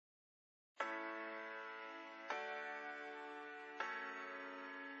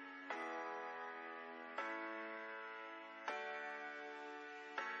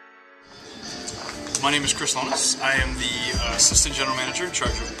My name is Chris Lonis. I am the Assistant General Manager in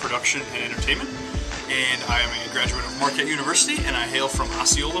charge of production and entertainment, and I am a graduate of Marquette University, and I hail from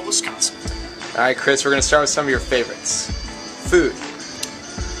Osceola, Wisconsin. Alright, Chris, we're going to start with some of your favorites. Food.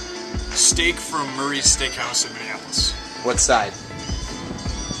 Steak from Murray's Steakhouse in Minneapolis. What side?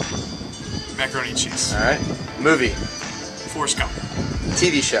 Macaroni and cheese. Alright. Movie. Forrest Gump.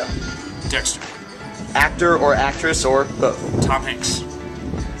 TV show. Dexter. Actor or actress or both. Tom Hanks.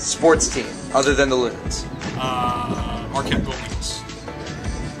 Sports team, other than the Loons. Marquette Golden Eagles.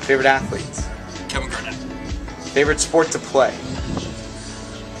 Favorite athletes. Kevin Garnett. Favorite sport to play.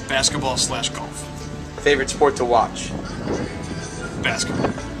 Basketball/golf. Favorite sport to watch.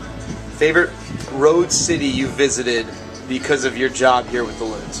 Basketball. Favorite road city you visited because of your job here with the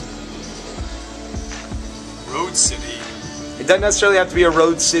Loons. Road city. It doesn't necessarily have to be a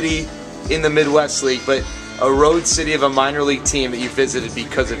road city in the Midwest League, but a road city of a minor league team that you visited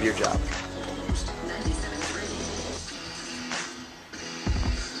because of your job.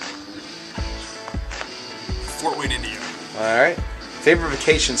 Fort Wayne, Indiana. Alright. Favorite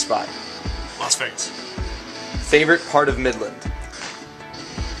vacation spot. Las Vegas. Favorite part of Midland.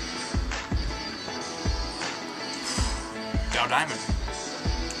 Dow Diamond.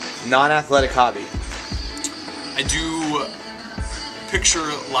 Non-athletic hobby. I do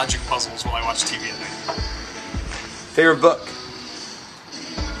picture logic puzzles while I watch TV at night. Favorite book.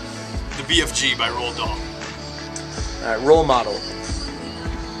 The BFG by Roald Dahl. Alright, role model.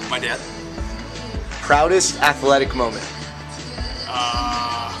 My dad. Proudest athletic moment.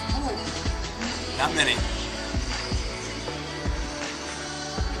 Not many.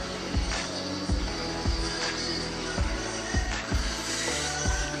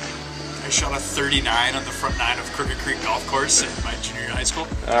 I shot a 39 on the front nine of Crooked Creek Golf Course in my junior year of high school.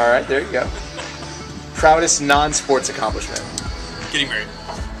 Alright, there you go. Proudest non-sports accomplishment. Getting married.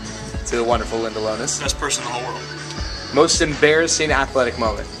 To the wonderful Linda Lonis. Best person in the whole world. Most embarrassing athletic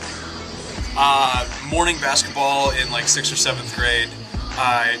moment. Morning basketball in like 6th or 7th grade.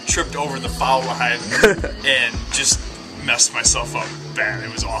 I tripped over the foul line and just messed myself up bad.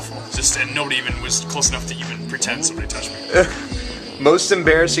 It was awful. And nobody even was close enough to even pretend somebody touched me. Most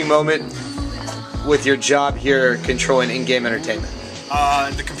embarrassing moment with your job here controlling in-game entertainment.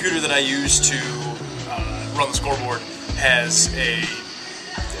 The computer that I use to run the scoreboard has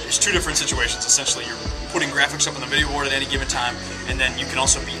there's two different situations. Essentially, you're putting graphics up on the video board at any given time, and then you can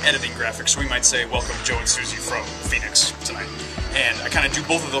also be editing graphics. So we might say, welcome Joe and Susie from Phoenix tonight. And I kind of do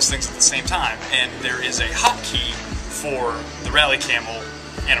both of those things at the same time. And there is a hotkey for the Rally Camel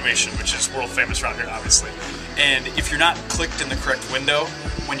animation, which is world famous around here, obviously. And if you're not clicked in the correct window,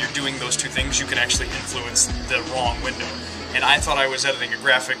 when you're doing those two things, you can actually influence the wrong window. And I thought I was editing a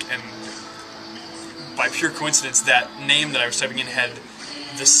graphic, and by pure coincidence, that name that I was typing in had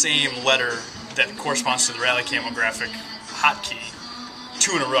the same letter that corresponds to the Rally Camel graphic hotkey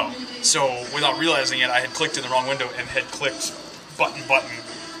 2 in a row. So without realizing it, I had clicked in the wrong window and had clicked button,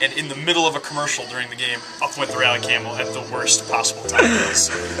 and in the middle of a commercial during the game, up went the Rally Camel at the worst possible time. It was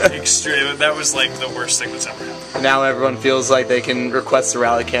extreme. That was like the worst thing that's ever happened. Now everyone feels like they can request the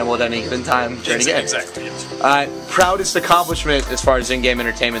Rally Camel at any given time during the game. Exactly, yes. Proudest accomplishment as far as in-game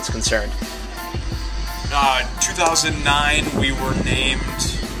entertainment is concerned. 2009, we were named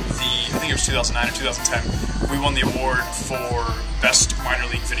I think it was 2009 or 2010, we won the award for Best Minor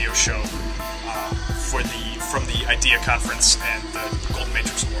League Video Show from the IDEA Conference and the Golden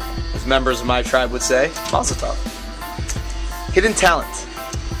Matrix Award. As members of my tribe would say, mazel tov. Hidden talent.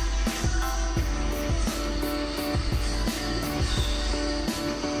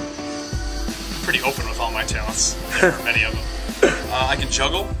 Pretty open with all my talents. There are many of them. I can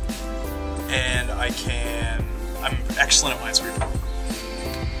juggle, and I'm excellent at Minesweeper.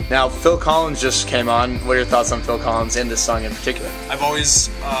 Now, Phil Collins just came on. What are your thoughts on Phil Collins and this song in particular? I've always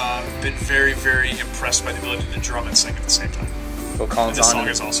been very, very impressed by the ability to drum and sing at the same time. Phil Collins and this song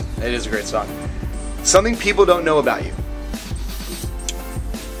is awesome. It is a great song. Something people don't know about you.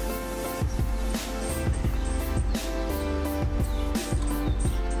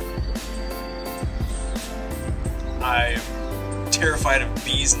 I'm terrified of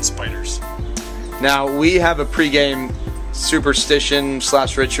bees and spiders. Now, we have a pregame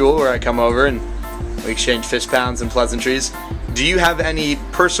superstition/ritual where I come over and we exchange fist pounds and pleasantries. Do you have any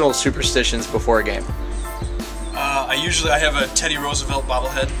personal superstitions before a game? I have a Teddy Roosevelt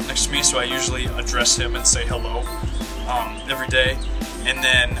bobblehead next to me, so I usually address him and say hello every day. And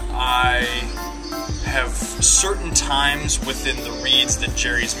then I have certain times within the reads that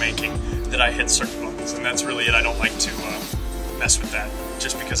Jerry's making that I hit certain buttons, and that's really it. I don't like to mess with that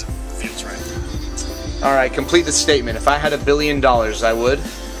just because it feels right. Alright, complete the statement. If I had $1 billion, I would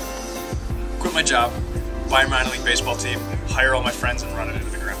quit my job, buy a minor league baseball team, hire all my friends, and run it into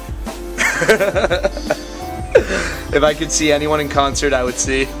the ground. If I could see anyone in concert, I would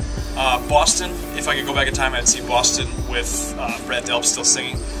see Boston. If I could go back in time, I'd see Boston with Brad Delp still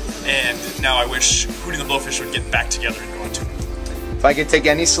singing. And now I wish Hootie and the Blowfish would get back together and go on tour. If I could take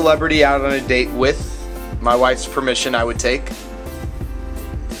any celebrity out on a date with my wife's permission, I would take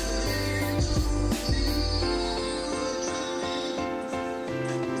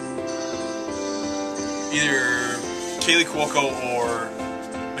either Kaylee Cuoco or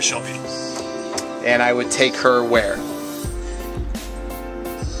Michelle B. and I would take her where?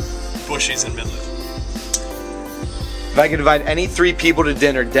 Bushies in Midland. If I could invite any 3 people to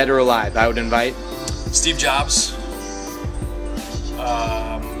dinner, dead or alive, I would invite Steve Jobs,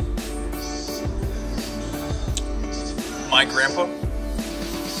 my grandpa,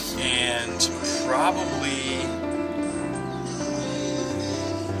 and probably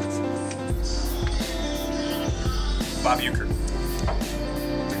Bob Uecker.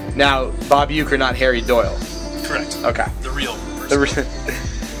 Now, Bob Uecker, not Harry Doyle. Correct. Okay. The real person.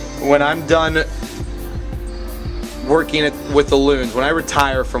 When I'm done working with the Loons, when I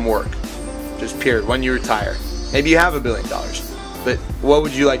retire from work, just period, when you retire, maybe you have $1 billion, but what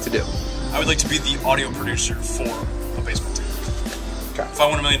would you like to do? I would like to be the audio producer for a baseball team. Okay. If I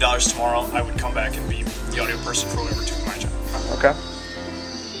won $1 million tomorrow, I would come back and be the audio person for whoever took my job. Okay.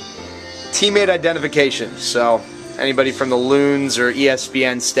 Teammate identification. So anybody from the Loons or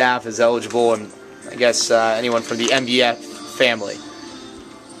ESPN staff is eligible, and I guess anyone from the MBF family.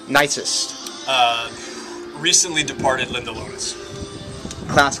 Nicest. Recently departed Linda Lonis.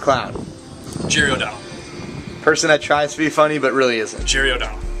 Class clown. Jerry O'Donnell. Person that tries to be funny but really isn't. Jerry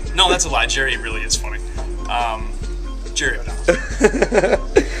O'Donnell. No, that's a lie. Jerry really is funny. Jerry O'Donnell.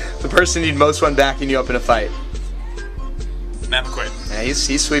 The person you'd most want backing you up in a fight. Matt McQuaid. Yeah,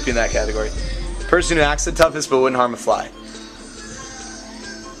 he's sweeping that category. Person who acts the toughest but wouldn't harm a fly.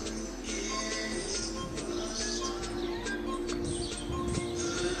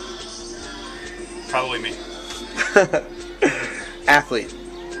 Probably me. Athlete.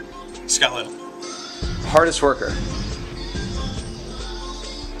 Scott Little. Hardest worker.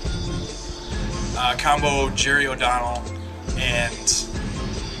 Combo Jerry O'Donnell and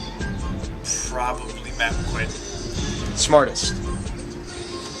probably Matt McQuaid. Smartest.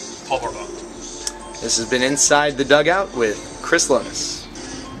 Paul Barbeau. This has been Inside the Dugout with Chris Lonis.